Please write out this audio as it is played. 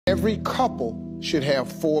Every couple should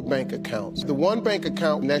have 4 bank accounts. The one bank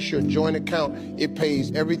account, and that's your joint account, it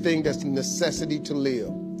pays everything that's a necessity to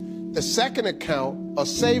live. The second account, a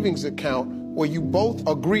savings account, where you both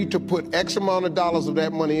agree to put X amount of dollars of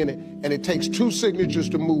that money in it, and it takes 2 signatures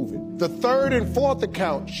to move it. The third and fourth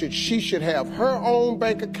account, she should have her own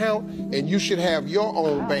bank account, and you should have your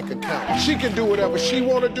own bank account. She can do whatever she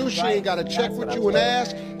want to do. She ain't got to check with you and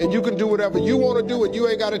ask, and you can do whatever you want to do, and you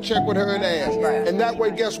ain't got to check with her and ask. And that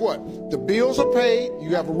way, guess what? The bills are paid,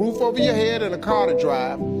 you have a roof over your head and a car to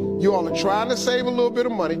drive. You all are trying to save a little bit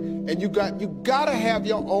of money, and you gotta have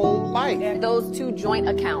your own life. Those 2 joint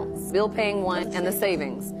accounts, bill paying one and the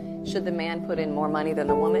savings, should the man put in more money than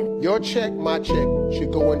the woman? Your check, my check,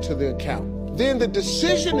 should go into the account. Then the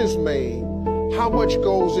decision is made how much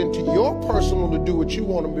goes into your personal to do what you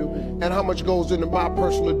want to do, and how much goes into my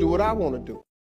personal to do what I want to do.